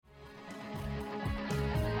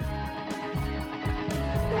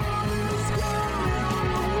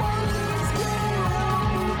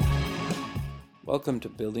Welcome to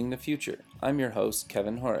Building the Future. I'm your host,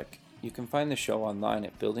 Kevin Horick. You can find the show online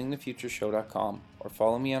at buildingthefutureshow.com or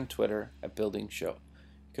follow me on Twitter at buildingshow.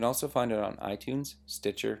 You can also find it on iTunes,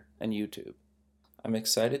 Stitcher, and YouTube. I'm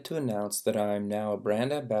excited to announce that I am now a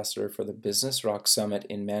brand ambassador for the Business Rock Summit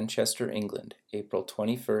in Manchester, England, April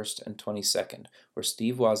 21st and 22nd, where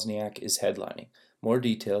Steve Wozniak is headlining. More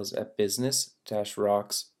details at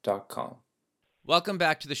business-rocks.com. Welcome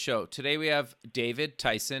back to the show. Today we have David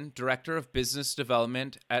Tiessen, Director of Business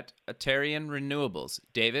Development at Atarian Renewables.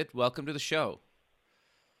 David, welcome to the show.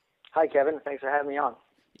 Hi, Kevin. Thanks for having me on.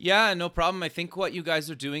 Yeah, no problem. I think what you guys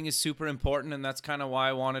are doing is super important, and that's kind of why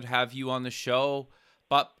I wanted to have you on the show.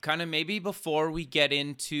 But kind of maybe before we get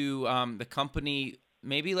into the company,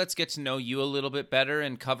 maybe let's get to know you a little bit better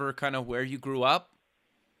and cover kind of where you grew up.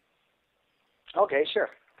 Okay, sure.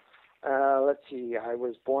 Let's see. I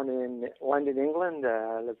was born in London, England.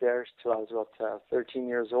 Lived there till I was about 13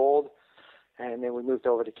 years old. And then we moved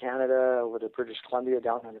over to Canada, over to British Columbia,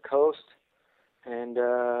 down on the coast. And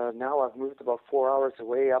now I've moved about 4 hours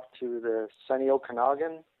away up to the sunny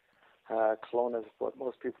Okanagan. Kelowna is what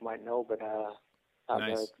most people might know, but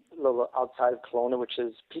Nice. a little outside of Kelowna, which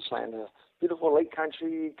is Peachland, a beautiful lake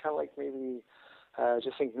country, kind of like maybe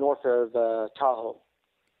just think north of Tahoe.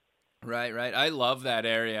 Right. I love that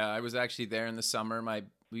area. I was actually there in the summer. My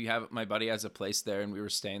buddy has a place there, and we were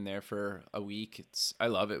staying there for a week. I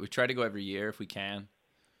love it. We try to go every year if we can.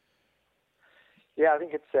 Yeah, I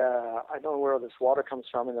think it's, I don't know where all this water comes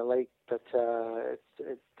from in the lake, but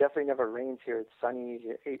it definitely never rains here. It's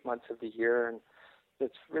sunny 8 months of the year, and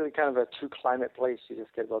it's really kind of a true climate place. You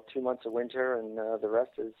just get about 2 months of winter, and the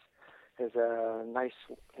rest is nice,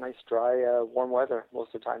 dry, warm weather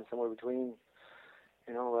most of the time, somewhere between,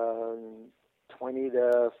 20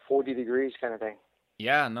 to 40 degrees kind of thing.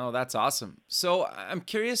 Yeah, no, that's awesome. So I'm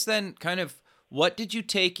curious then, kind of, what did you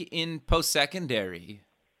take in post-secondary?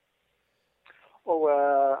 Oh,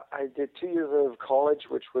 I did 2 years of college,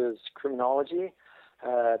 which was criminology.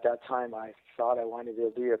 At that time, I thought I wanted to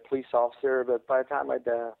be a police officer, but by the time I'd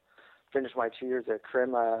finished my 2 years at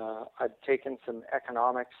crim, I'd taken some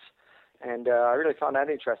economics, and I really found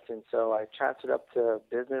that interesting. So I transferred up to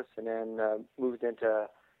business and then moved into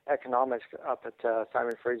economics up at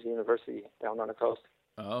Simon Fraser University down on the coast.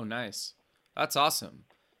 Oh, nice. That's awesome.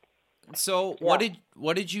 So Yeah.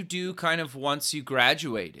 what did you do kind of once you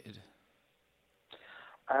graduated?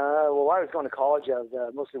 Well, while I was going to college, I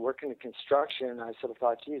was mostly working in construction. I sort of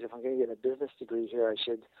thought, geez, if I'm going to get a business degree here, I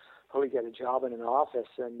should probably get a job in an office.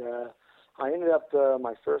 And I ended up,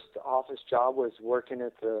 my first office job was working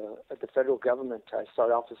at the federal government. I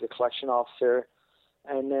started off as a collection officer,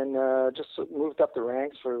 and then just moved up the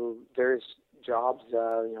ranks for various jobs,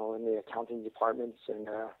 in the accounting departments, and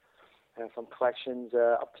from collections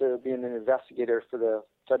up to being an investigator for the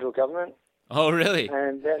federal government. Oh, really?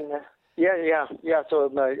 And then, yeah. So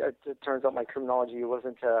it turns out my criminology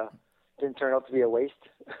didn't turn out to be a waste.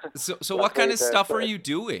 So what kind of stuff were you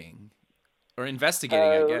doing? Or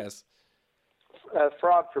investigating, I guess.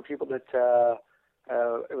 Fraud for people that,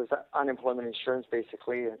 it was unemployment insurance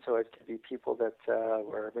basically, and so it could be people that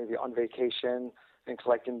were maybe on vacation and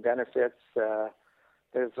collecting benefits.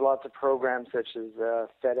 There's lots of programs such as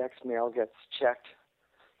FedEx mail gets checked.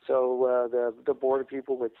 So the border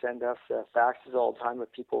people would send us faxes all the time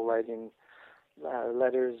with people writing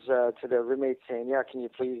letters to their roommates saying, yeah, can you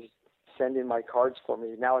please send in my cards for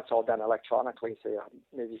me? Now it's all done electronically, so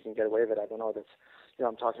maybe you can get away with it. I don't know. That's,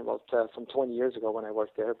 I'm talking about from 20 years ago when I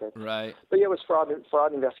worked there. But Right. But yeah, it was fraud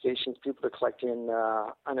investigations. People are collecting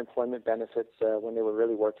unemployment benefits when they were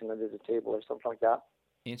really working under the table or something like that.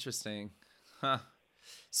 Interesting. Huh.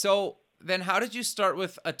 So then how did you start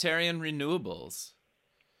with Atarian Renewables?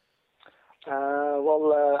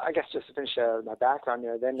 I guess just to finish my background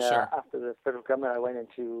there, then Sure. After the federal government, I went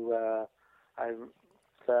into, I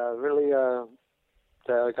really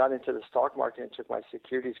got into the stock market and took my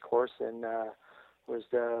securities course, and was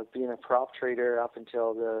being a prop trader up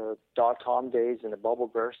until the dot-com days and the bubble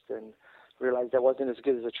burst, and realized I wasn't as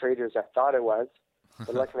good as a trader as I thought I was.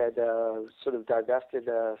 But luckily I'd sort of divested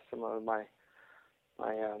some of my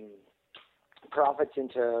profits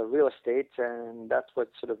into real estate, and that's what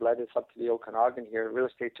sort of led us up to the Okanagan here. Real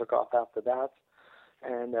estate took off after that,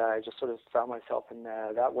 and I just sort of found myself in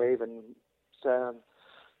that wave. And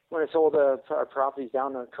when I sold our properties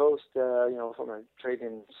down on the coast, from a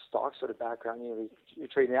trading stock sort of background, you're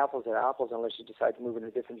trading apples at apples unless you decide to move in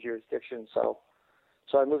a different jurisdiction. So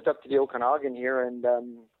I moved up to the Okanagan here, and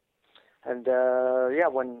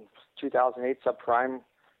when 2008 subprime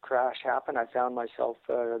crash happened, I found myself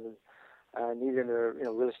needing a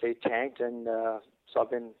real estate tanked, and so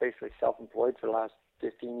I've been basically self-employed for the last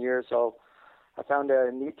 15 years. So I found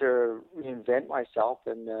a need to reinvent myself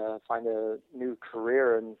and find a new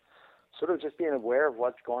career and sort of just being aware of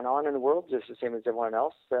what's going on in the world, just the same as everyone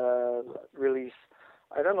else. Really,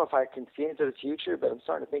 I don't know if I can see into the future, but I'm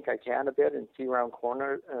starting to think I can a bit and see around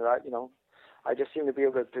corners. I just seem to be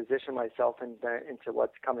able to position myself into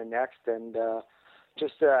what's coming next. And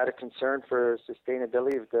just out of concern for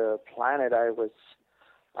sustainability of the planet, I was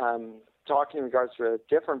talking in regards to a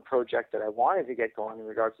different project that I wanted to get going in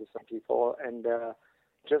regards to some people. And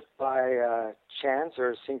just by chance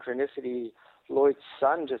or synchronicity, Lloyd's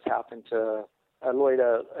son just happened to, Lloyd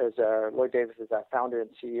Davis is our founder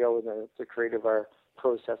and CEO and the creator of our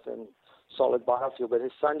process and solid biofuel, but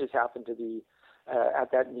his son just happened to be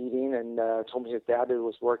at that meeting and told me his dad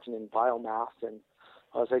was working in biomass. And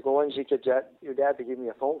I was like, well, why don't you get your dad to give me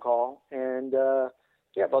a phone call? And about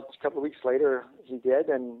a couple of weeks later, he did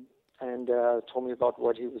and told me about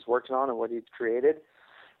what he was working on and what he'd created.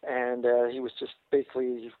 And he was just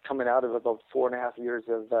basically coming out of about 4.5 years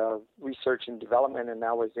of research and development, and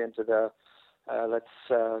now was into the let's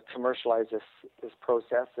commercialize this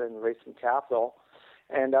process and raise some capital.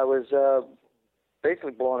 And I was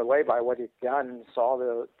basically blown away by what he'd done and saw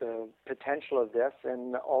the potential of this,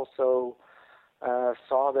 and also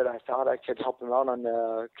saw that I thought I could help him out on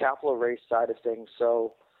the capital raise side of things.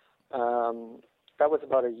 So that was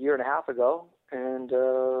about 1.5 years ago, and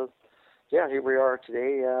here we are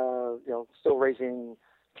today. Still raising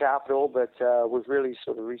capital, but we've really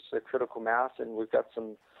sort of reached the critical mass, and we've got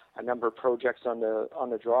a number of projects on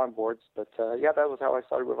the drawing boards. But that was how I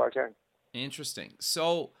started with Artarian. Interesting.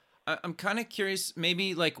 So I'm kind of curious,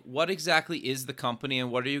 maybe like what exactly is the company and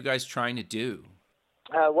what are you guys trying to do?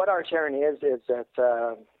 What Artarian is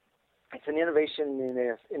that it's an innovation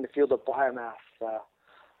in the field of biomass.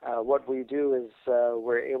 What we do is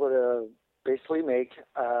we're able to basically make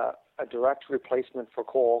a direct replacement for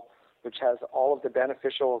coal, which has all of the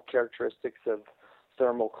beneficial characteristics of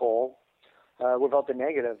thermal coal, without the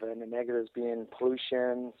negative, and the negatives being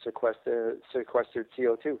pollution, sequestered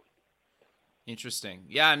CO2. Interesting.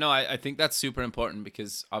 Yeah, no, I think that's super important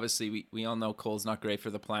because obviously we all know coal's not great for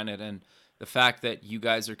the planet, and the fact that you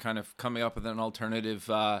guys are kind of coming up with an alternative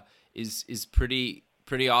is pretty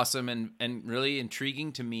awesome and really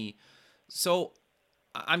intriguing to me. So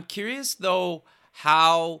I'm curious though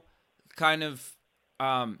how kind of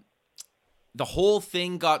the whole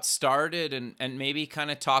thing got started and maybe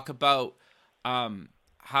kind of talk about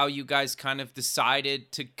how you guys kind of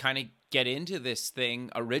decided to kind of get into this thing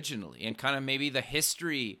originally and kind of maybe the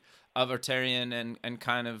history of Artarian and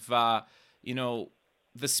kind of,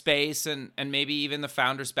 the space and maybe even the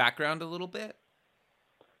founder's background a little bit?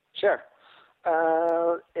 Sure.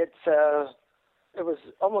 It was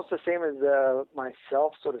almost the same as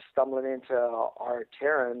myself sort of stumbling into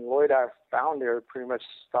Artarian. Lloyd, our founder, pretty much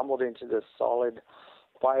stumbled into the solid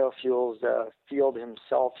biofuels field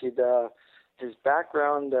himself. His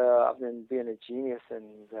background in being a genius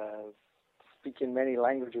and speaking many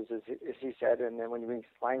languages, as he said, and then when he means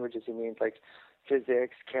languages, he means like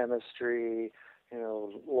physics, chemistry,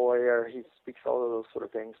 lawyer. He speaks all of those sort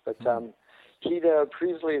of things. But he'd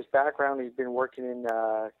previously, his background, he'd been working in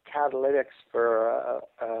catalytics for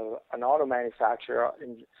an auto manufacturer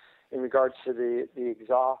in regards to the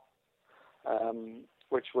exhaust,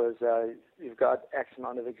 which was you've got X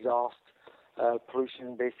amount of exhaust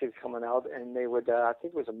pollution basically coming out, and they would I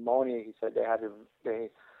think it was ammonia. He said they had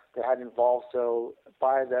involved. So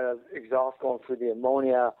by the exhaust going through the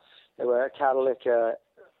ammonia, a catalytic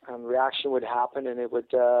reaction would happen, and it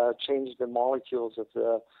would change the molecules of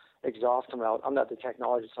the exhaust coming out. I'm not the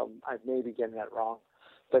technologist, so I may be getting that wrong.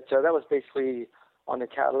 But that was basically on the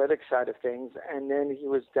catalytic side of things. And then he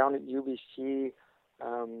was down at UBC,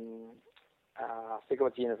 I think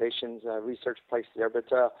about the innovations research place there.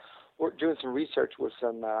 But we're doing some research with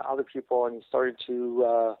some other people, and he started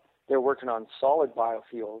to, they're working on solid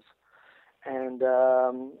biofuels. And it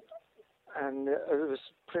was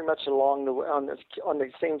pretty much along the on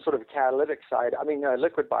the same sort of catalytic side. I mean,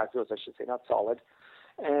 liquid biofuels, I should say, not solid.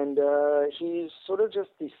 And he sort of just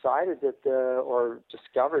decided that, or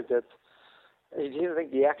discovered that, he didn't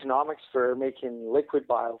think the economics for making liquid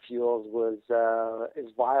biofuels was as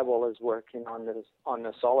viable as working on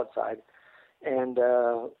the solid side. And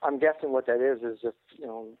I'm guessing what that is if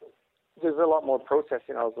there's a lot more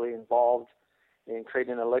processing obviously involved in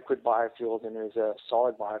creating a liquid biofuel than there's a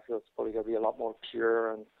solid biofuel. It's probably going to be a lot more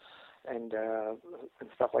pure and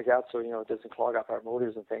stuff like that, so it doesn't clog up our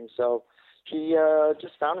motors and things. So he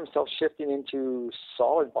just found himself shifting into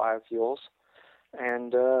solid biofuels,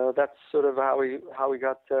 and that's sort of how we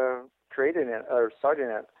got creating it or starting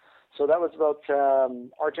it. So that was about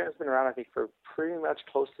Artarian's been around, I think, for pretty much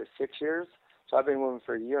close to 6 years, So I've been with him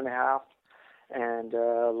for a year and a half, and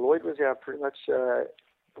Lloyd was pretty much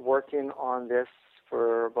working on this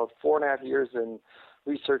for about 4.5 years in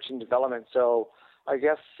research and development. So I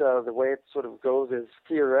guess the way it sort of goes is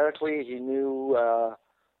theoretically he knew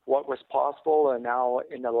what was possible, and now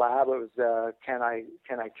in the lab it was can I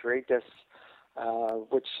create this,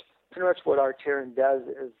 which pretty much what Artarian does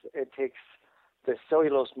is it takes the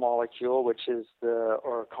cellulose molecule, which is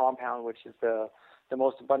or compound, which is the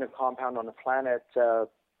most abundant compound on the planet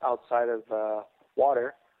outside of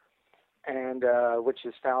water, and which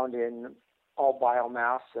is found in all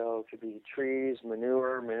biomass. So it could be trees,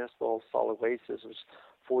 manure, municipal solid waste, which is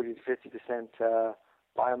 40 to 50%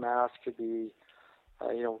 biomass. Could be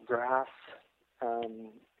grass,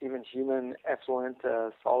 even human effluent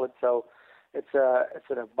solid. So it's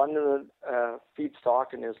an abundant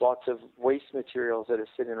feedstock, and there's lots of waste materials that are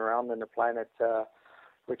sitting around on the planet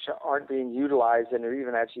which aren't being utilized, and are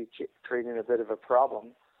even actually creating a bit of a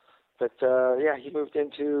problem. But he moved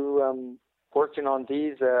into working on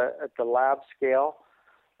these at the lab scale.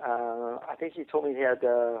 I think he told me he had,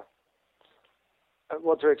 to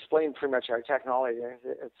explain pretty much our technology,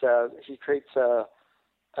 he creates,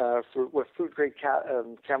 with food-grade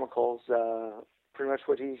chemicals, pretty much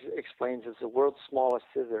what he explains is the world's smallest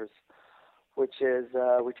scissors, which is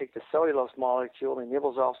we take the cellulose molecule and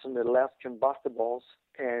nibbles off some of the less combustibles,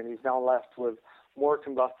 and he's now left with more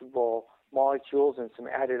combustible molecules and some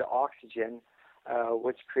added oxygen,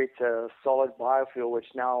 which creates a solid biofuel,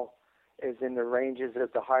 which now is in the ranges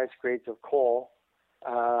of the highest grades of coal.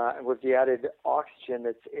 And with the added oxygen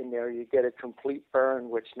that's in there, you get a complete burn,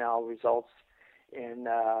 which now results in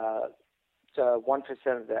 1%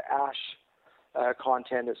 of the ash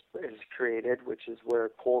content is created, which is where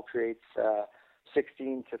coal creates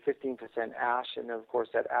 16 to 15% ash. And then, of course,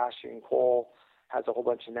 that ash in coal has a whole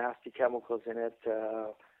bunch of nasty chemicals in it,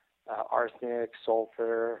 arsenic,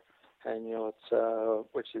 sulfur, and it's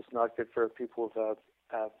which is not good for people with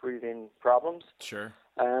breathing problems. Sure.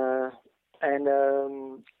 And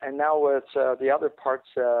now it's the other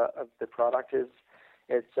parts of the product is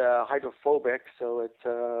it's hydrophobic, so it's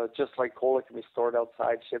just like coal. It can be stored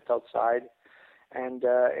outside, shipped outside, and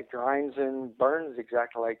it grinds and burns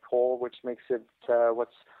exactly like coal, which makes it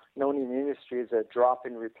what's known in the industry as a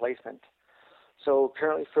drop-in replacement. So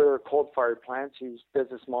currently for coal-fired plants, whose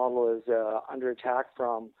business model is under attack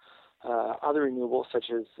from other renewables such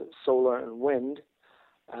as solar and wind,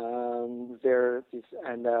 as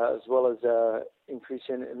well as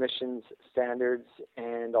increasing emissions standards,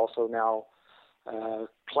 and also now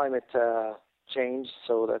climate change.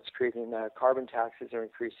 So that's creating carbon taxes are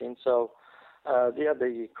increasing. So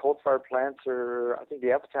the coal-fired plants I think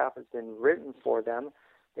the epitaph has been written for them.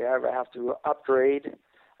 They either have to upgrade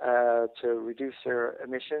to reduce their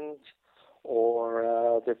emissions,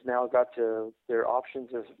 or they've now got their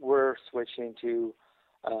options as we're switching to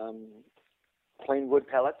plain wood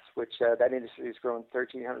pellets, which that industry has grown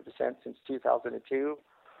 1,300% since 2002,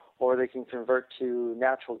 or they can convert to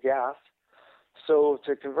natural gas. So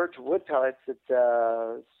to convert to wood pellets, it's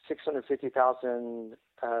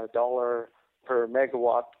 $650,000 per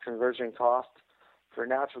megawatt conversion cost. For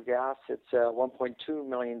natural gas, it's $1.2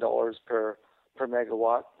 million per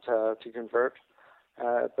megawatt to convert.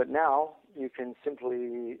 But now you can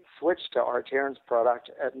simply switch to Artarian's product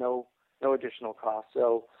at no additional cost.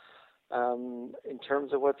 So in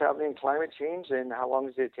terms of what's happening in climate change and how long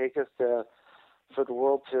does it take us for the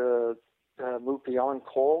world to move beyond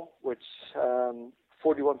coal, which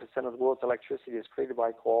 41% of the world's electricity is created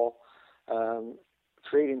by coal,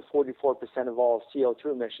 creating 44% of all CO2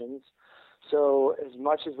 emissions. So as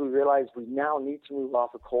much as we realize we now need to move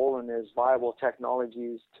off of coal and there's viable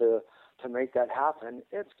technologies to make that happen,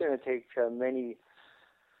 it's going to take at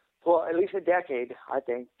least a decade, I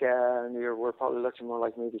think. We're probably looking more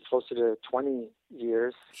like maybe closer to 20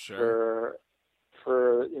 years Sure.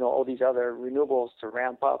 for all these other renewables to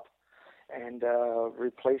ramp up and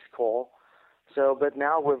replace coal. So, but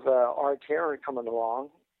now with Artarian coming along,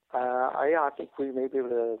 I think we may be able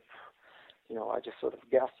to, I just sort of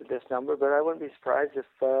guessed at this number, but I wouldn't be surprised if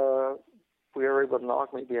we were able to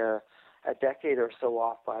knock maybe a decade or so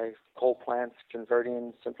off by coal plants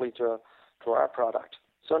converting simply to our product.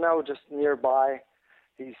 So now just nearby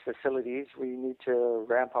these facilities, we need to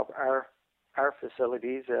ramp up our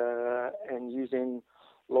facilities and using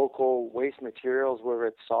local waste materials, whether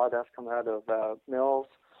it's sawdust coming out of mills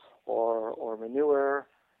or manure,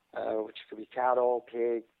 which could be cattle,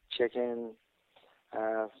 pig, chicken,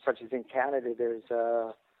 such as in Canada, there's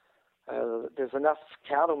enough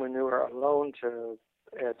cattle manure alone to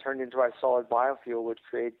turn into a solid biofuel, would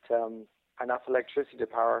create enough electricity to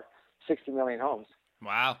power 60 million homes.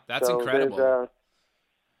 Wow, that's So there's incredible.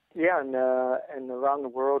 yeah, and around the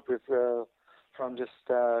world with from just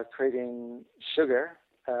creating sugar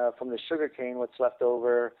from the sugar cane, what's left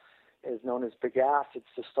over is known as bagasse. It's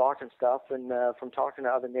the stalk and stuff. And from talking to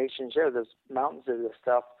other nations, there's mountains of this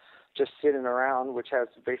stuff just sitting around, which has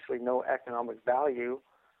basically no economic value,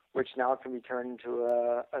 which now can be turned into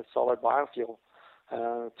a solid biofuel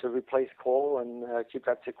to replace coal and keep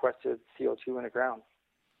that sequestered CO2 in the ground.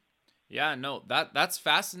 Yeah, no, that's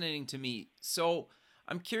fascinating to me. So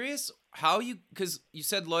I'm curious how you, because you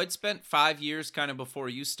said Lloyd spent 5 years kind of before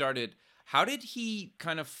you started. How did he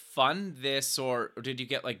kind of fund this, or did you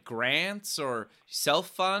get like grants or self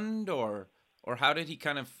fund, or how did he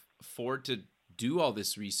kind of afford to do all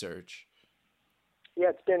this research? Yeah,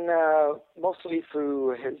 it's been mostly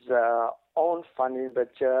through his own funding,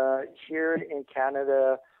 but here in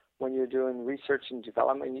Canada, when you're doing research and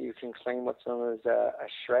development, you can claim what's known as a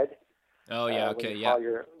shred Oh yeah, when okay, you yeah.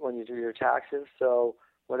 file when you do your taxes. So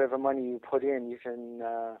whatever money you put in, you can.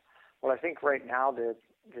 Well, I think right now the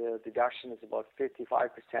deduction is about 55%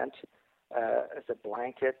 as a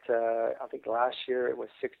blanket. I think last year it was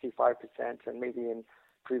 65%, and maybe in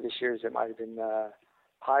previous years it might have been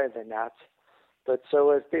higher than that. But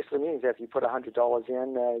so it basically means that if you put $100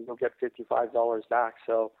 in, you'll get $55 back.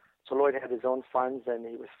 So Lloyd had his own funds, and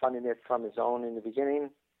he was funding it from his own in the beginning,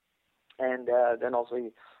 and then also he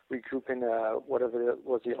recouping whatever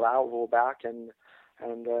was the allowable back, and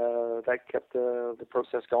that kept the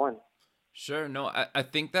process going. Sure, no, I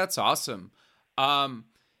think that's awesome. Um,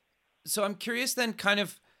 so I'm curious then, kind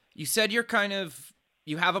of, you said you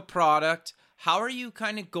have a product. How are you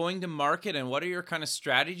kind of going to market, and what are your kind of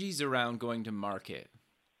strategies around going to market?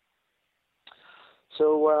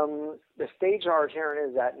 So the stage our hearing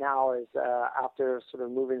is at now is after sort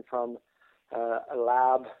of moving from a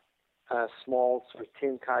lab, small sort of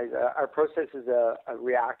tin kind. Our process is a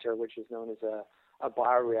reactor, which is known as a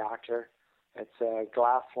bioreactor. It's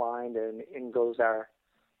glass lined, and in goes our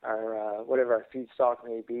whatever our feedstock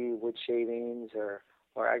may be, wood shavings or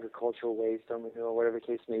agricultural waste or manure, whatever the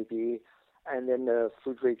case may be, and then the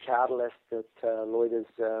food grade catalyst that Lloyd is,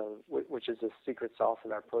 which is the secret sauce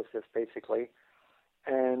of our process, basically.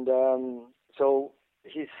 And so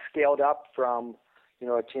he's scaled up from,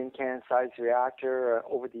 a tin can size reactor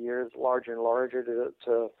over the years, larger and larger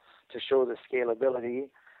to show the scalability.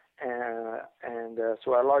 And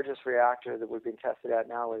so our largest reactor that we've been tested at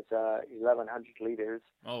now is 1,100 liters,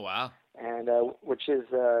 Oh wow, and which is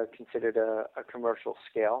considered a commercial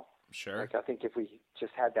scale. sure. Like I think if we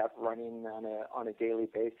just had that running on a daily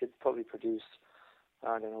basis, it'd probably produce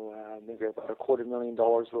I don't know maybe about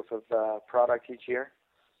 $250,000 worth of product each year.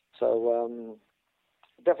 So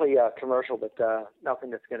definitely commercial, but nothing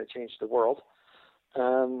that's going to change the world.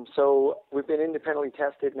 So we've been independently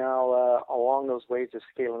tested now along those ways of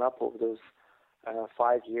scaling up over those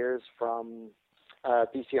 5 years from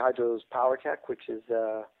BC Hydro's PowerTech, which is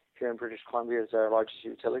here in British Columbia, is our largest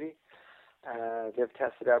utility. They've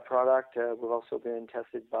tested our product. We've also been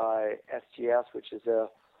tested by SGS, which is a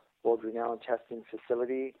world-renowned testing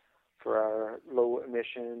facility for our low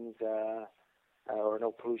emissions, or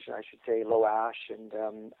no pollution, I should say, low ash, and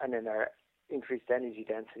then our increased energy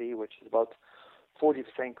density, which is about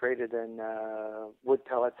 40% greater than wood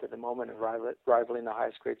pellets at the moment, and rivaling the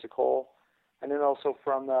highest grades of coal. And then also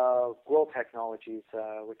from Grow Technologies,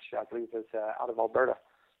 which I believe is out of Alberta,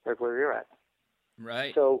 right where you're at.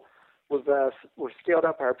 Right. So we've scaled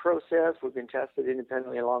up our process. We've been tested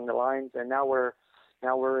independently along the lines, and now we're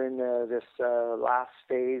in this last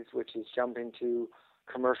phase, which is jumping to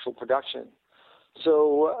commercial production.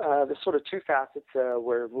 So there's sort of two facets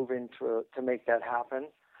we're moving to make that happen.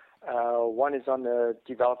 One is on the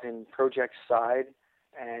developing project side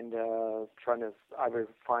and trying to either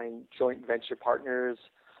find joint venture partners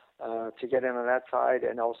to get in on that side,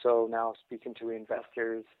 and also now speaking to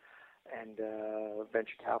investors and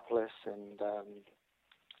venture capitalists and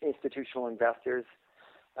institutional investors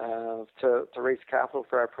to raise capital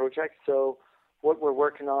for our project. So what we're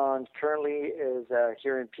working on currently is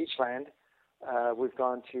here in Peachland, we've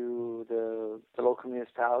gone to the local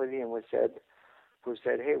municipality and we said,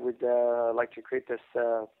 hey, we'd like to create this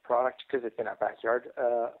product because it's in our backyard,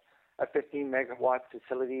 a 15 megawatt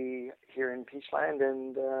facility here in Peachland,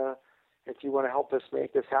 and if you want to help us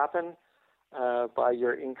make this happen by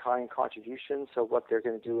your in-kind contribution. So what they're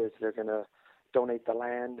going to do is they're going to donate the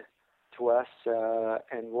land to us,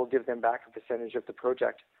 and we'll give them back a percentage of the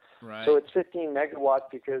project. Right. So it's 15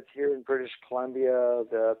 megawatt because here in British Columbia,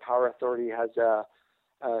 the Power Authority has a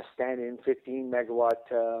stand-in 15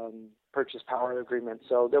 megawatt purchase power agreement.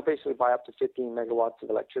 So they'll basically buy up to 15 megawatts of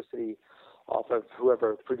electricity off of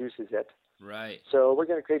whoever produces it. Right. So we're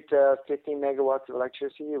going to create 15 megawatts of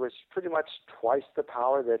electricity, which is pretty much twice the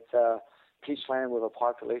power that Peachland, with a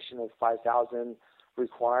population of 5,000,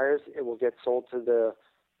 requires. It will get sold to the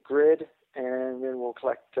grid, and then we'll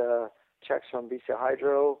collect checks from BC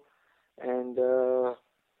Hydro, and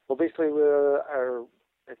well, basically,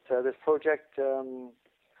 this project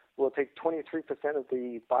will take 23% of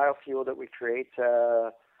the biofuel that we create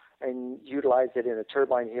and utilize it in a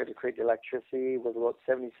turbine here to create the electricity, with about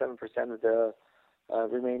 77% of the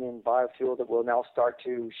remaining biofuel that will now start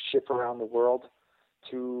to ship around the world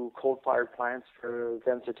to coal-fired plants for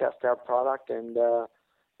them to test our product and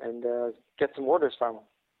get some orders from them.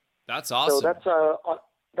 That's awesome. So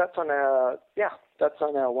that's on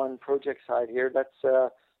our one project side here.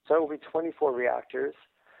 So it will be 24 reactors,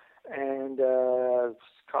 and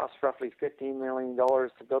cost roughly $15 million to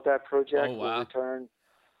build that project. Oh, wow. We'll return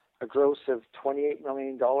a gross of $28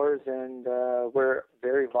 million, and we're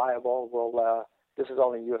very viable. This is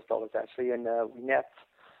all in U.S. dollars, actually, and we net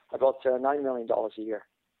about $9 million a year.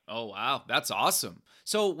 Oh, wow. That's awesome.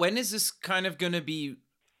 So when is this kind of going to be,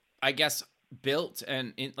 I guess, built,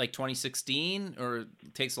 and in like 2016, or it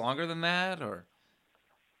takes longer than that, or?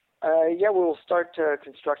 Yeah, we'll start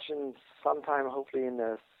construction sometime, hopefully in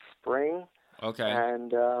the spring. Okay.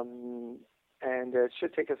 And it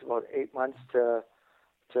should take us about 8 months to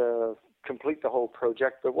complete the whole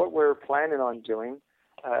project. But what we're planning on doing,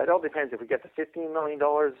 it all depends. If we get the $15 million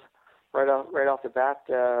right off the bat,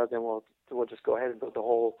 then we'll just go ahead and build the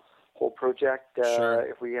whole project. Sure.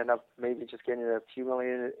 If we end up maybe just getting a few $1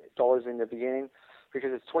 million in the beginning,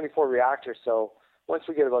 because it's 24 reactors. So once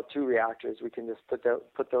we get about 2 reactors, we can just put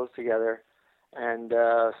those together and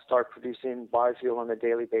start producing biofuel on a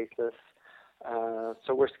daily basis.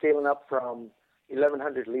 So we're scaling up from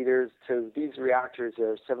 1,100 liters to these reactors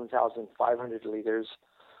are 7,500 liters.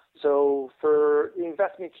 So for the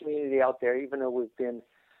investment community out there, even though we've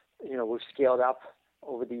scaled up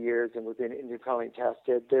over the years and we've been independently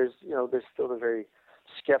tested, there's still the very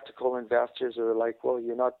skeptical investors who are like, well,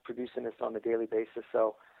 you're not producing this on a daily basis.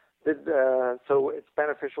 So it's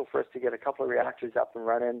beneficial for us to get a couple of reactors up and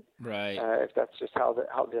running. Right. If that's just how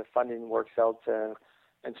the funding works out,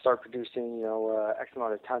 and start producing, X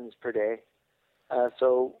amount of tons per day.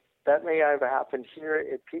 So that may either happen here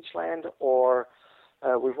at Peachland, or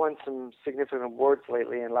we've won some significant awards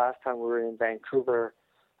lately. And last time we were in Vancouver,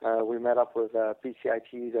 we met up with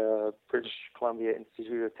BCIT, the British Columbia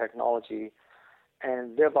Institute of Technology,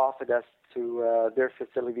 and they've offered us to their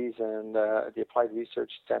facilities and the Applied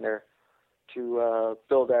Research Center to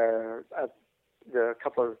build the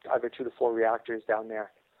couple of either 2 to 4 reactors down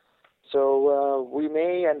there. So we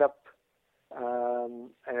may end up, and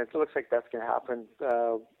it looks like that's going to happen,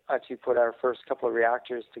 actually put our first couple of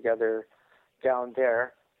reactors together down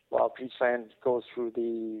there while Peachland goes through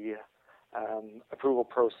the approval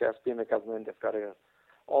process. Being the government, they've got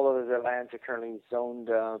all of their lands are currently zoned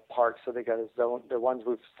parks, so they got a zone. The ones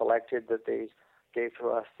we've selected that they gave to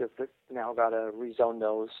us, they've now got to rezone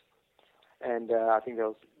those. And I think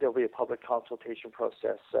there'll be a public consultation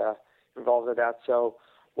process involved with that. So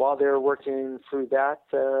while they're working through that,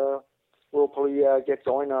 we'll probably get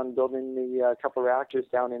going on building the couple of reactors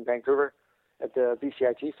down in Vancouver at the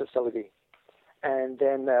BCIT facility. And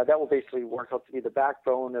then that will basically work out to be the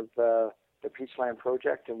backbone of the Peachland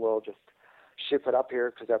project, and we'll just ship it up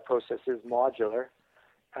here because that process is modular.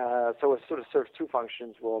 So it sort of serves 2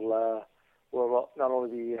 functions. We'll not only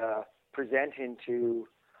be presenting to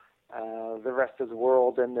the rest of the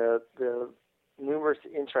world and the numerous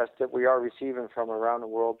interest that we are receiving from around the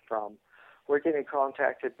world. We're getting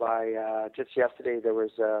contacted by, just yesterday, there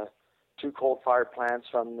was 2 coal-fired plants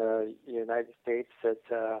from the United States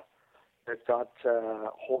that got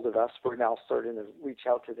hold of us. We're now starting to reach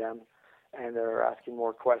out to them, and they're asking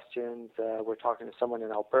more questions. We're talking to someone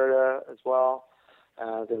in Alberta as well.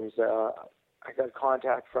 I got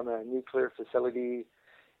contact from a nuclear facility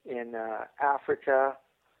in Africa,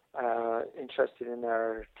 interested in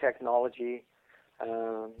our technology.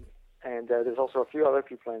 And there's also a few other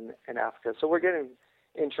people in Africa. So we're getting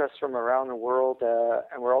interest from around the world,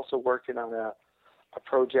 and we're also working on a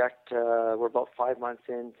project. We're about 5 months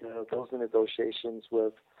into those negotiations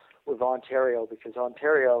with Ontario, because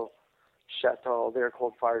Ontario shut all their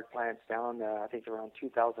coal-fired plants down, I think around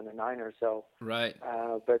 2009 or so. Right.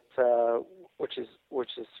 But which is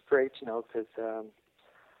great, because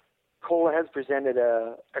coal has presented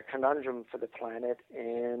a conundrum for the planet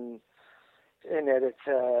in that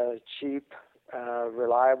it's cheap,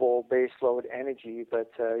 reliable baseload energy,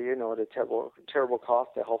 but at a terrible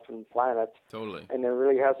cost to health and planet. Totally. And there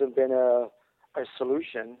really hasn't been a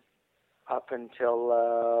solution up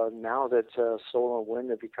until now that solar and wind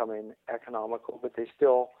are becoming economical, but they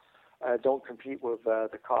still don't compete with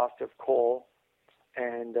the cost of coal,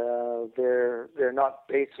 and they're not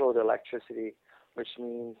baseload electricity, which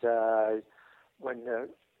means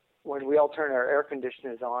when we all turn our air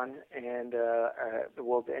conditioners on and the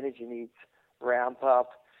world's energy needs ramp up,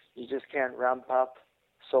 you just can't ramp up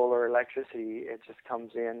solar electricity. It just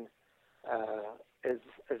comes in as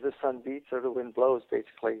the sun beats or the wind blows,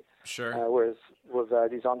 basically. Sure. Whereas with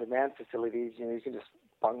these on-demand facilities, you can just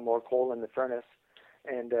bung more coal in the furnace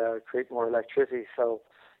and create more electricity. So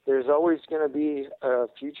there's always going to be a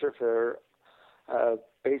future for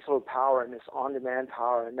baseload power and this on-demand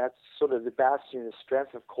power, and that's sort of the bastion, the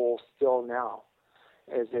strength of coal still now,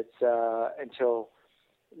 is it's until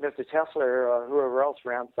Mr. Tesla or whoever else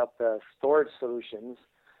ramps up the storage solutions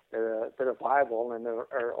that are viable and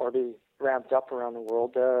are already ramped up around the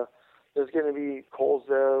world. There's going to be coals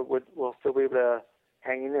will still be able to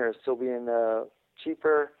hang in there, still being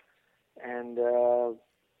cheaper and a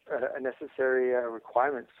necessary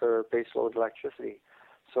requirement for baseload electricity.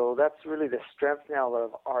 So that's really the strength now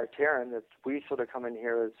of our Terran, that we sort of come in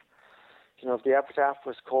here as, if the epitaph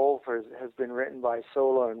was coal has been written by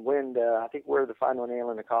solar and wind, I think we're the final nail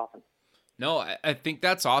in the coffin. No, I think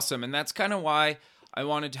that's awesome. And that's kind of why I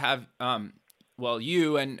wanted to have,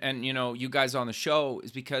 you and you guys on the show,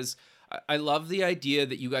 is because I love the idea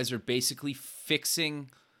that you guys are basically fixing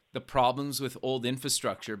the problems with old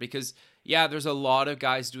infrastructure, because there's a lot of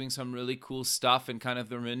guys doing some really cool stuff in kind of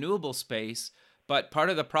the renewable space. But part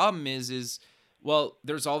of the problem is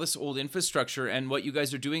there's all this old infrastructure, and what you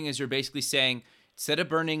guys are doing is you're basically saying, instead of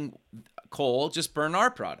burning coal, just burn our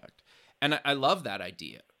product. And I love that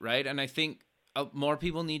idea, right? And I think more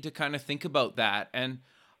people need to kind of think about that. And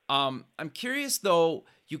I'm curious, though,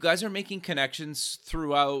 you guys are making connections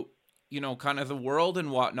throughout, kind of the world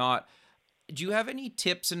and whatnot. Do you have any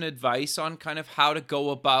tips and advice on kind of how to go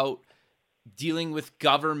about dealing with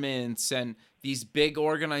governments and these big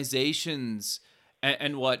organizations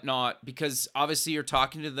and whatnot? Because obviously you're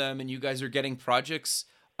talking to them and you guys are getting projects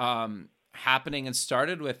happening and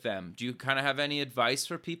started with them. Do you kind of have any advice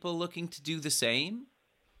for people looking to do the same?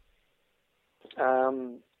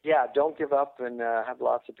 Don't give up and have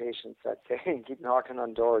lots of patience, I'd say, and keep knocking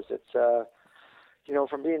on doors. It's,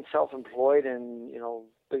 from being self-employed and,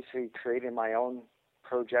 basically creating my own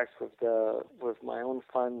projects with my own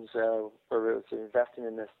funds, whether it's investing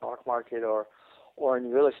in the stock market or in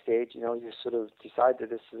real estate, you sort of decide that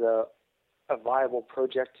this is a viable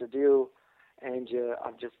project to do, and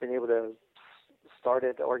I've just been able to start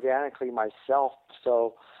it organically myself.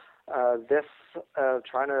 So this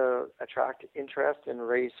trying to attract interest and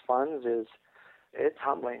raise funds it's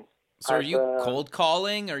humbling. So are you cold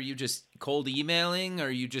calling? Are you just cold emailing? Are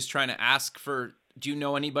you just trying to ask for, do you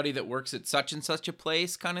know anybody that works at such and such a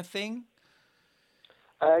place kind of thing?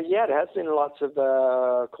 It has been lots of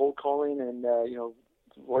cold calling and,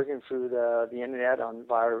 working through the internet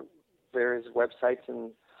via various websites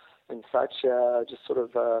and such. Just sort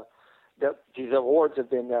of these awards have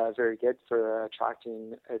been very good for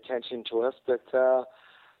attracting attention to us. But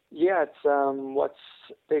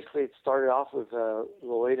it's it started off with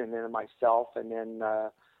Lloyd and then myself, and then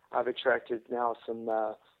I've attracted now some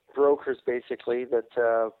brokers basically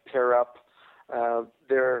that pair up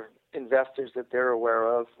their investors that they're aware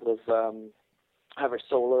of with either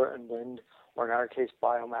solar and wind, or in our case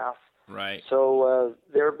biomass. Right. So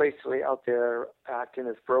they're basically out there acting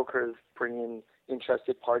as brokers, bringing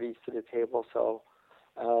interested parties to the table. So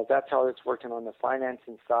that's how it's working on the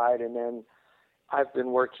financing side. And then I've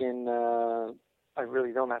been working, I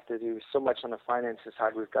really don't have to do so much on the financing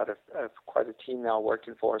side. We've got quite a team now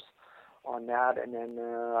working for us on that. And then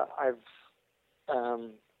I've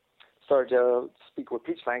started to speak with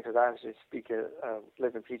Peachland, because I actually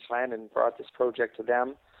live in Peachland, and brought this project to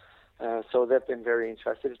them. So they've been very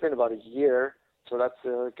interested. It's been about a year. So that's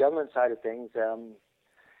the government side of things.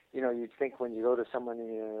 You'd think when you go to someone and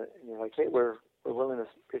you're like, hey, we're willing to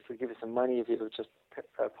basically give you some money if you would just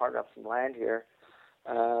partner up some land here,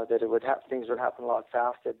 that things would happen a lot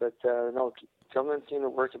faster. But no, government seem to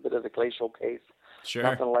work a bit at a glacial pace. Sure.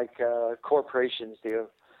 Nothing like corporations do.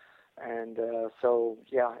 And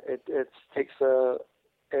it takes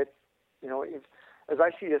as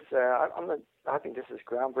I see this, I think this is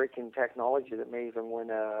groundbreaking technology that may even win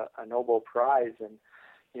a Nobel Prize. And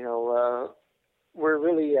we're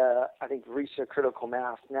really, I think, reached a critical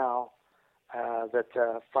mass now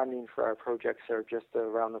that funding for our projects are just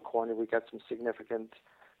around the corner. We got some significant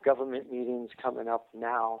government meetings coming up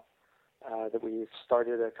now that we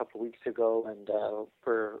started a couple of weeks ago, and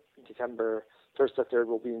for December 1st to 3rd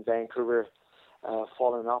we'll be in Vancouver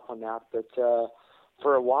following up on that. But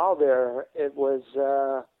for a while there, it was,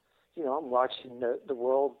 I'm watching the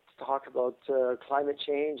world talk about climate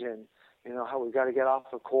change and, how we've got to get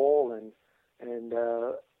off of coal and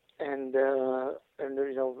the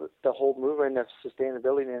whole movement of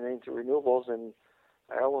sustainability and into renewables. And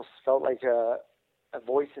I almost felt like a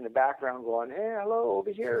voice in the background going, "Hey, hello,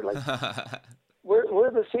 over here." Like,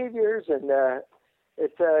 we're the saviors. And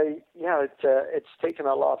it's taken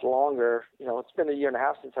a lot longer. It's been a year and a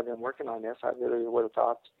half since I've been working on this. I really would have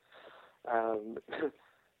thought.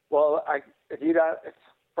 Well,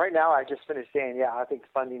 right now I just finished saying, I think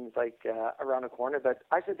funding's like around the corner, but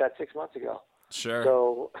I said that 6 months ago. Sure.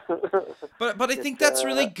 So, but I think that's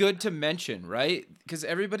really good to mention, right? Because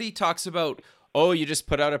everybody talks about, oh, you just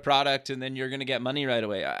put out a product and then you're going to get money right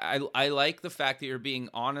away. I like the fact that you're being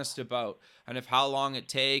honest about kind of how long it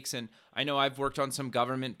takes. And I know I've worked on some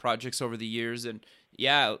government projects over the years, and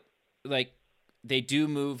like they do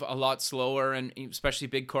move a lot slower, and especially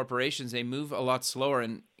big corporations, they move a lot slower,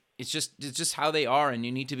 and it's just how they are, and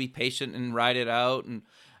you need to be patient and ride it out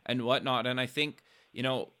and whatnot. And I think,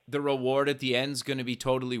 the reward at the end is going to be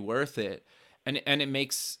totally worth it. And it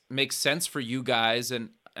makes sense for you guys,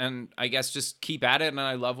 and I guess just keep at it. And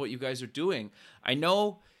I love what you guys are doing. I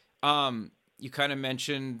know you kind of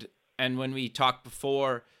mentioned, and when we talked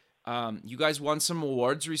before, you guys won some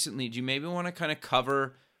awards recently. Do you maybe want to kind of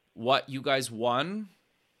cover what you guys won?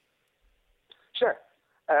 Sure.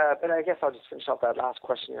 But I guess I'll just finish up that last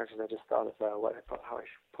question here, because I just thought of how I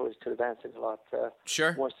posed to the answer a lot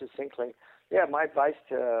sure. more succinctly. Yeah, my advice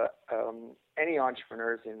to any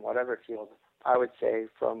entrepreneurs in whatever field, I would say,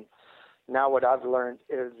 from now what I've learned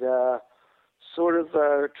is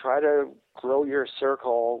try to grow your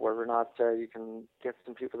circle where we're not you can get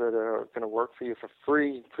some people that are going to work for you for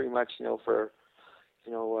free, pretty much, for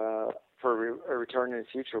a return in the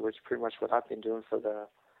future, which is pretty much what I've been doing for the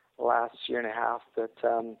last year and a half. But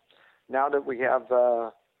now that we have,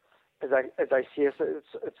 as I see it,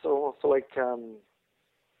 it's also like,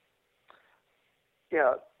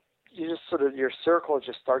 you just your circle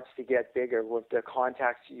just starts to get bigger with the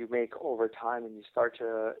contacts you make over time, and you start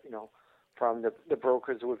to, from the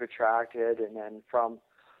brokers we've attracted, and then from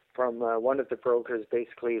one of the brokers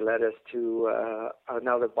basically led us to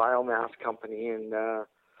another biomass company, and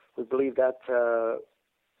we believe that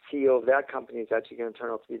CEO of that company is actually going to turn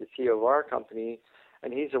out to be the CEO of our company,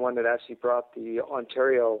 and he's the one that actually brought the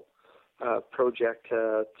Ontario project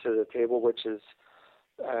to the table, which is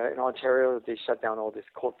in Ontario they shut down all these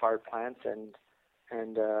coal-fired plants,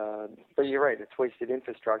 but you're right, it's wasted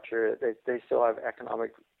infrastructure. They still have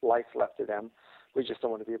economic life left to them. We just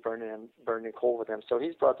don't want to be burning coal with them. So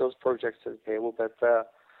he's brought those projects to the table, but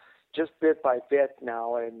just bit by bit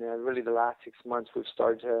now, and really the last 6 months, we've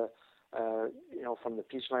started to, from the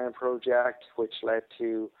Peachland project, which led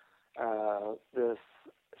to the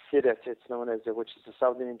CIDIT, it's known as, which is the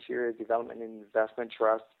Southern Interior Development and Investment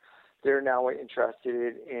Trust. They're now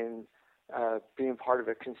interested in being part of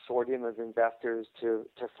a consortium of investors to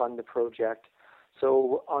fund the project.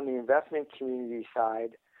 So on the investment community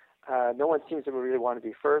side, no one seems to really want to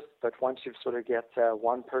be first, but once you get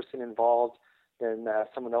one person involved, then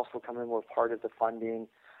someone else will come in with part of the funding.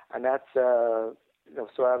 And that's, so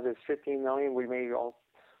out of this $15 million, we may all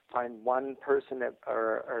find one person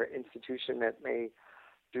or institution that may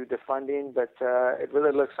do the funding, but it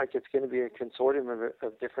really looks like it's going to be a consortium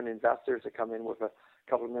of different investors that come in with a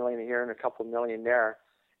couple of million here and a couple of million there.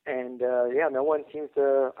 And no one seems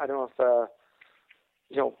to, I don't know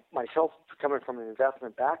if, myself coming from an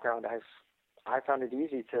investment background, I found it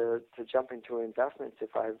easy to jump into investments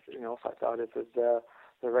if I thought it was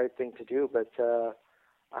the right thing to do. But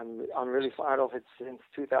I'm really, I don't know if it's since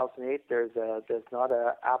 2008, there's not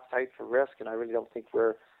an appetite for risk, and I really don't think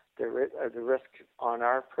the risk on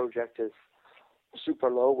our project is super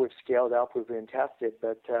low. We've scaled up, we've been tested,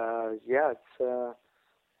 but it's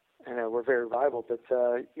and we're very viable. But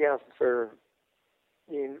for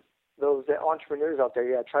those entrepreneurs out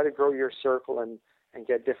there, try to grow your circle and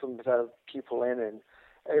get different people in, and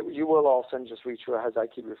you will all of a sudden just reach, as I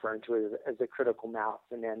keep referring to it, as a critical mass,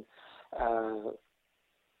 and then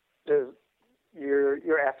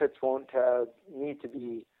your efforts won't need to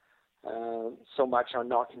be so much on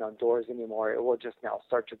knocking on doors anymore. It will just now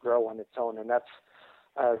start to grow on its own, and that's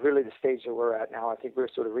really the stage that we're at now. I think we're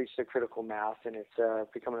reached a critical mass, and it's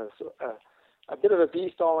becoming a bit of a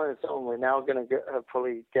beast all on its own. We're now going to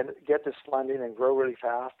probably get this funding and grow really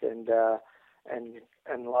fast, and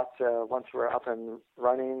lots. Once we're up and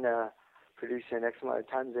running, producing X amount of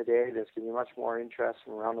tons a day, there's going to be much more interest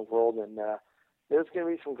from around the world, and there's going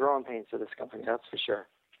to be some growing pains for this company, that's for sure.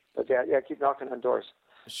 But keep knocking on doors.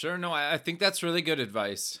 Sure. No, I think that's really good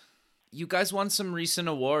advice. You guys won some recent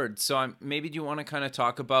awards, so maybe do you want to kind of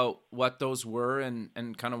talk about what those were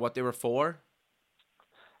and kind of what they were for?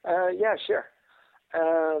 Yeah, sure.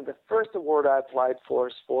 The first award I applied for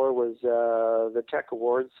was the Tech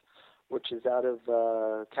Awards, which is out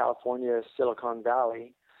of California, Silicon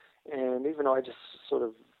Valley. And even though I just sort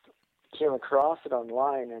of came across it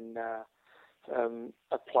online and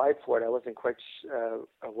applied for it, I wasn't quite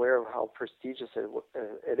aware of how prestigious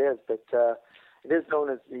it is. But it is known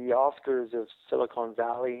as the Oscars of Silicon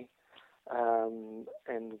Valley. And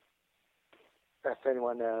if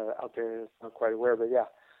anyone out there is not quite aware, but yeah,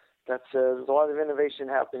 there's a lot of innovation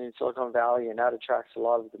happening in Silicon Valley, and that attracts a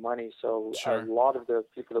lot of the money. So Sure. a lot of the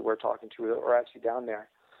people that we're talking to are actually down there.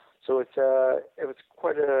 So it was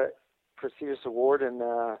quite a prestigious award, and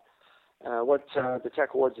what the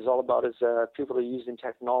Tech Awards is all about is people that are using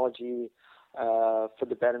technology for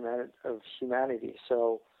the betterment of humanity.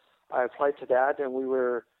 So I applied to that, and we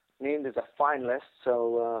were named as a finalist.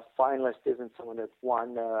 So finalist isn't someone that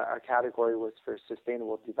won. Our category was for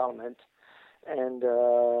sustainable development, and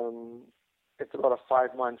it's about a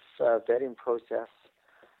 5 month vetting process.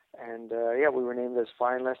 And yeah, we were named as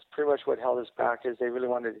finalists. Pretty much what held us back is they really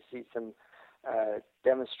wanted to see some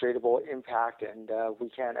demonstrable impact, and we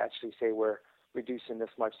can't actually say we're reducing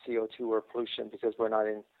this much CO2 or pollution because we're not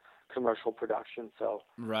in commercial production. So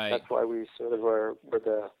Right. that's why we sort of were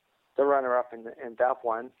the runner-up in that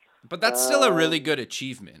one. But that's still a really good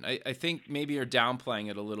achievement. I think maybe you're downplaying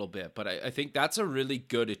it a little bit, but I think that's a really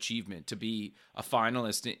good achievement to be a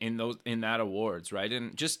finalist in that awards, right?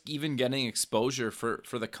 And just even getting exposure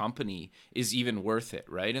for the company is even worth it,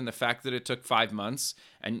 right? And the fact that it took 5 months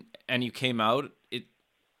and you came out, it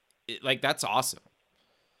like that's awesome.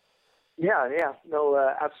 Yeah, no,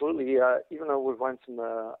 absolutely. Even though we've won some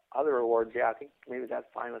other awards, yeah, I think maybe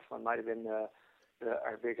that finalist one might have been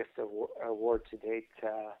our biggest award to date.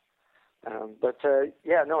 But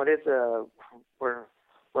yeah, no, it is.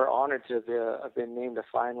 We're honored to have been named a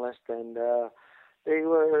finalist, and they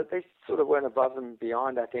sort of went above and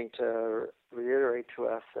beyond, I think, to reiterate to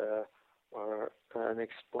us and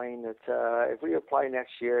explain that if we apply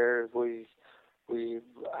next year,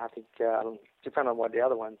 I think depend on what the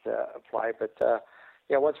other ones apply, but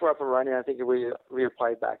yeah, once we're up and running, I think if we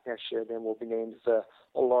reapply back next year, then we'll be named as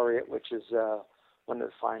a laureate, which is one of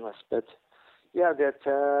the finalists. But yeah,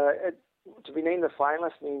 to be named the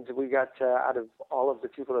finalist means we got out of all of the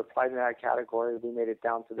people that applied in that category, we made it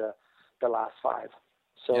down to the last 5.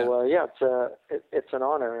 So yeah, it's an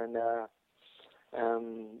honor, and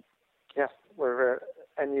yeah,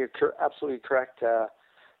 and you're absolutely correct.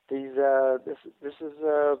 This is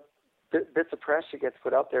bits of press that gets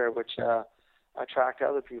put out there, which attract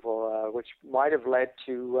other people, which might have led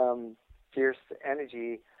to Fierce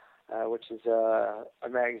Energy, which is a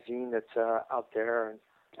magazine that's out there,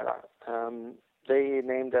 and they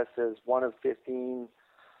named us as one of 15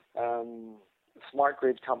 smart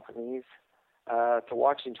grid companies to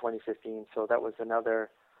watch in 2015. So that was another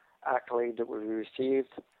accolade that we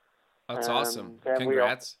received. That's awesome.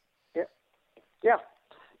 Congrats. Yeah.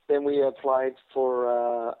 Then we applied for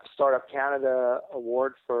a Startup Canada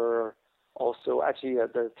award for also, actually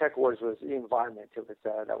the Tech Awards was the environment. It was,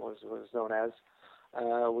 that was known as.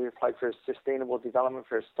 We applied for Sustainable Development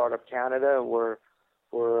for Startup Canada. We're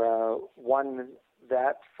won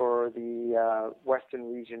that for the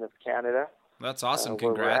western region of Canada. That's awesome.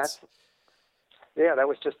 Congrats. Yeah, that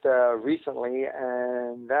was just recently,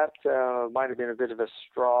 and that might have been a bit of a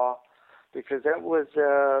straw, because that was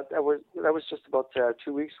just about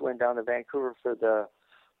 2 weeks. We went down to Vancouver for the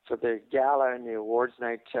gala and the awards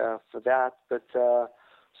night for that. But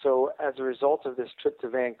so as a result of this trip to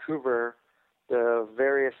Vancouver, the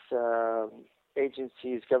various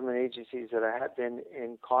government agencies that I had been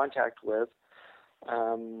in contact with,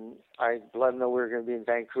 I let them know we were going to be in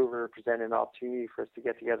Vancouver, presenting an opportunity for us to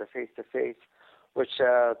get together face to face, which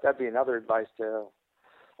that'd be another advice to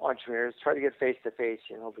entrepreneurs: try to get face to face,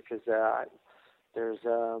 because there's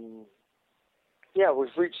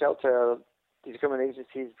we've reached out to these government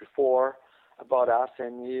agencies before about us,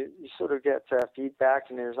 and you sort of get feedback,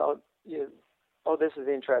 and there's this is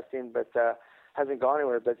interesting, but hasn't gone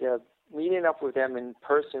anywhere. But meeting up with them in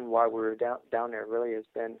person while we were down there really has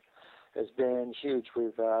been huge.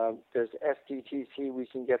 There's SDTC we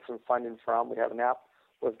can get some funding from. We have an app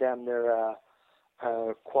with them. They're a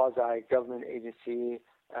quasi-government agency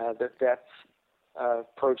that vets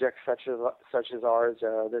projects such as ours.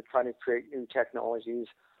 They're trying to create new technologies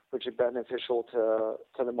which are beneficial to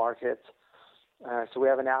the market. So we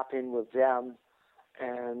have an app in with them,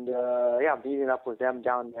 and meeting up with them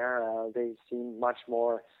down there, they seem much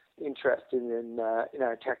more interested in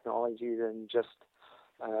our technology than just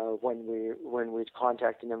when we'd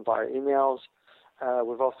contacting them via emails.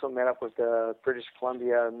 We've also met up with the British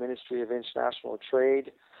Columbia Ministry of International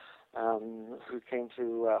Trade, who came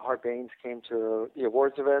to Hart Baines came to the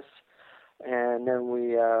awards of us, and then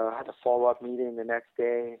we had a follow-up meeting the next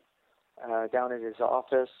day down at his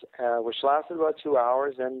office, which lasted about 2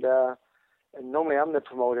 hours. And normally I'm the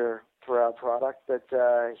promoter for our product, but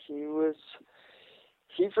he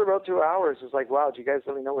for about 2 hours was like, "Wow, do you guys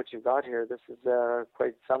really know what you've got here? This is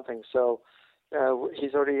quite something." So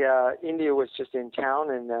he's already India was just in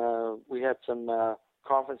town, and we had some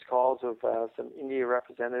conference calls with some India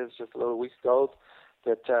representatives just a little weeks ago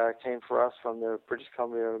that came for us from the British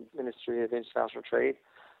Columbia Ministry of International Trade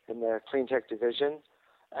in the Clean Tech Division.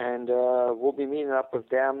 And we'll be meeting up with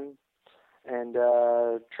them and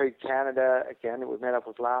Trade Canada, again, that we met up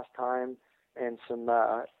with last time, and some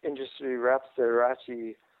industry reps that are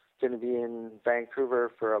actually going to be in Vancouver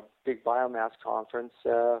for a big biomass conference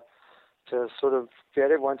to sort of get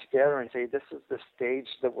everyone together and say, this is the stage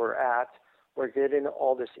that we're at. We're getting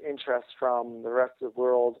all this interest from the rest of the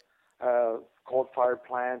world, coal-fired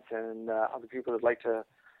plants and other people that like to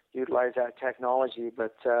utilize that technology,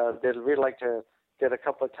 but they'd really like to get a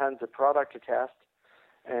couple of tons of product to test,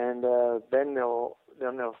 and then they'll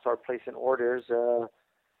start placing orders.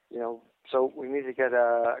 So we need to get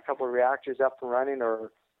a couple of reactors up and running,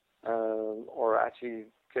 or actually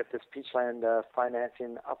get this Peachland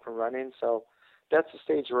financing up and running. So that's the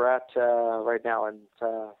stage we're at right now, and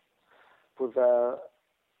we've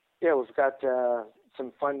got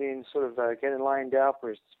some funding sort of getting lined up.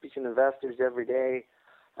 We're speaking to investors every day.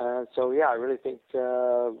 So yeah, I really think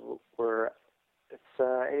it's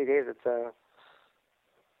any day that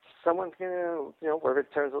someone's gonna, whether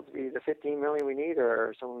it turns out to be the 15 million we need,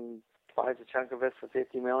 or someone buys a chunk of it for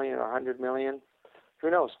 50 million or 100 million,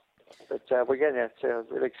 who knows? But we're getting it.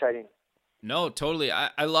 It's really exciting. No, totally.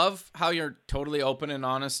 I love how you're totally open and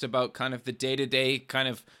honest about kind of the day-to-day kind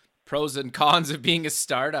of pros and cons of being a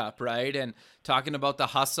startup, right? And talking about the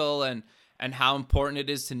hustle and how important it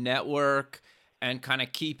is to network and kind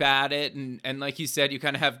of keep at it. And like you said, you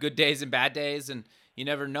kind of have good days and bad days, and you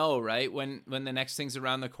never know, right? When the next thing's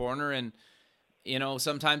around the corner, and,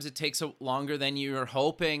 sometimes it takes longer than you're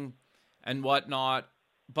hoping and whatnot.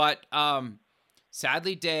 But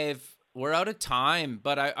sadly, Dave, we're out of time,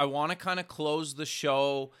 but I want to kind of close the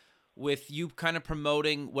show with you kind of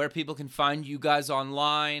promoting where people can find you guys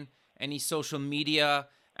online, any social media,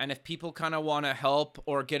 and if people kind of want to help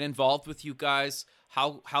or get involved with you guys,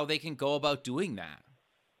 how they can go about doing that.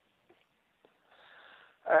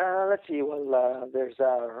 Let's see. Well, there's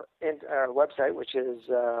our website, which is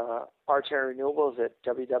Arterran Renewables at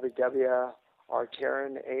www.arterran,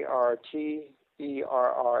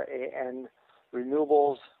 ARTERRAN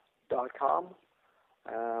renewables.com.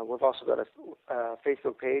 We've also got a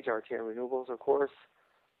Facebook page, Arterran Renewables, of course.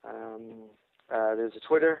 There's a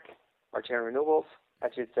Twitter, Arterran Renewables.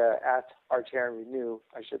 Actually, it's at Arterran Renew,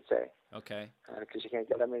 I should say. Okay. Because you can't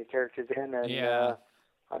get that many characters in. And, yeah.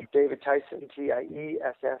 I'm David Tiessen,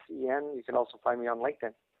 Tiessen. You can also find me on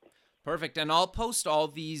LinkedIn. Perfect. And I'll post all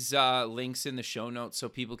these links in the show notes so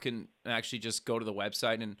people can actually just go to the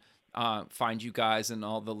website and find you guys and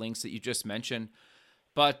all the links that you just mentioned.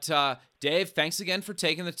 But Dave, thanks again for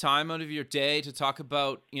taking the time out of your day to talk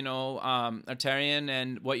about, Arterran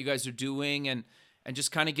and what you guys are doing, and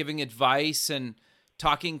just kind of giving advice and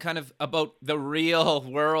talking kind of about the real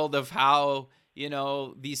world of how,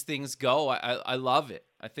 these things go. I love it.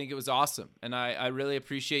 I think it was awesome, and I really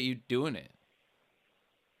appreciate you doing it.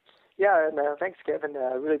 Yeah, and thanks, Kevin.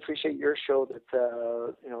 I really appreciate your show that,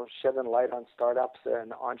 shedding light on startups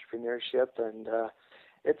and entrepreneurship, and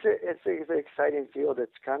it's an exciting field.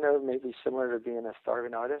 It's kind of maybe similar to being a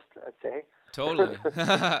starving artist, I'd say. Totally.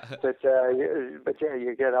 but yeah,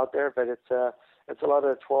 you get out there, but it's a lot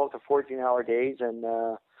of 12 to 14-hour days, and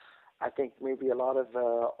I think maybe a lot of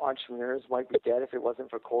entrepreneurs might be dead if it wasn't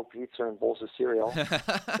for cold pizza and bowls of cereal.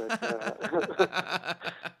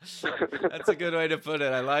 That's a good way to put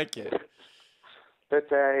it. I like it. But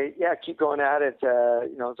yeah, keep going at it.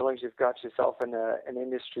 As long as you've got yourself in an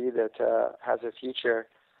industry that has a future,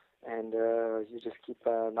 and you just keep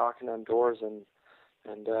knocking on doors and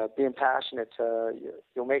being passionate,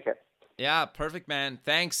 you'll make it. Yeah, perfect, man.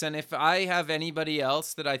 Thanks. And if I have anybody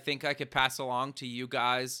else that I think I could pass along to you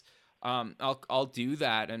guys, I'll do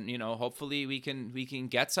that, and hopefully we can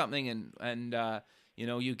get something, and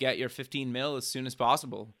you get your 15 mil as soon as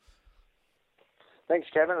possible. Thanks,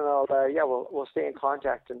 Kevin, and we'll stay in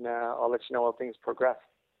contact, and I'll let you know how things progress.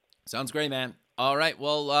 Sounds great, man. All right,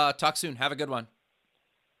 well, talk soon. Have a good one.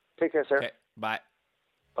 Take care, sir. Okay, bye.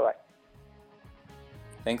 Bye-bye.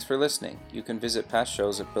 Thanks for listening. You can visit past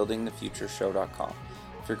shows at buildingthefutureshow.com.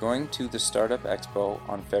 If you're going to the Startup Expo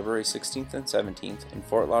on February 16th and 17th in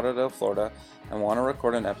Fort Lauderdale, Florida, and want to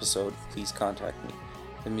record an episode, please contact me.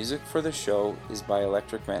 The music for the show is by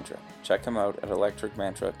Electric Mantra. Check them out at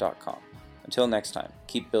electricmantra.com. Until next time,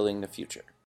 keep building the future.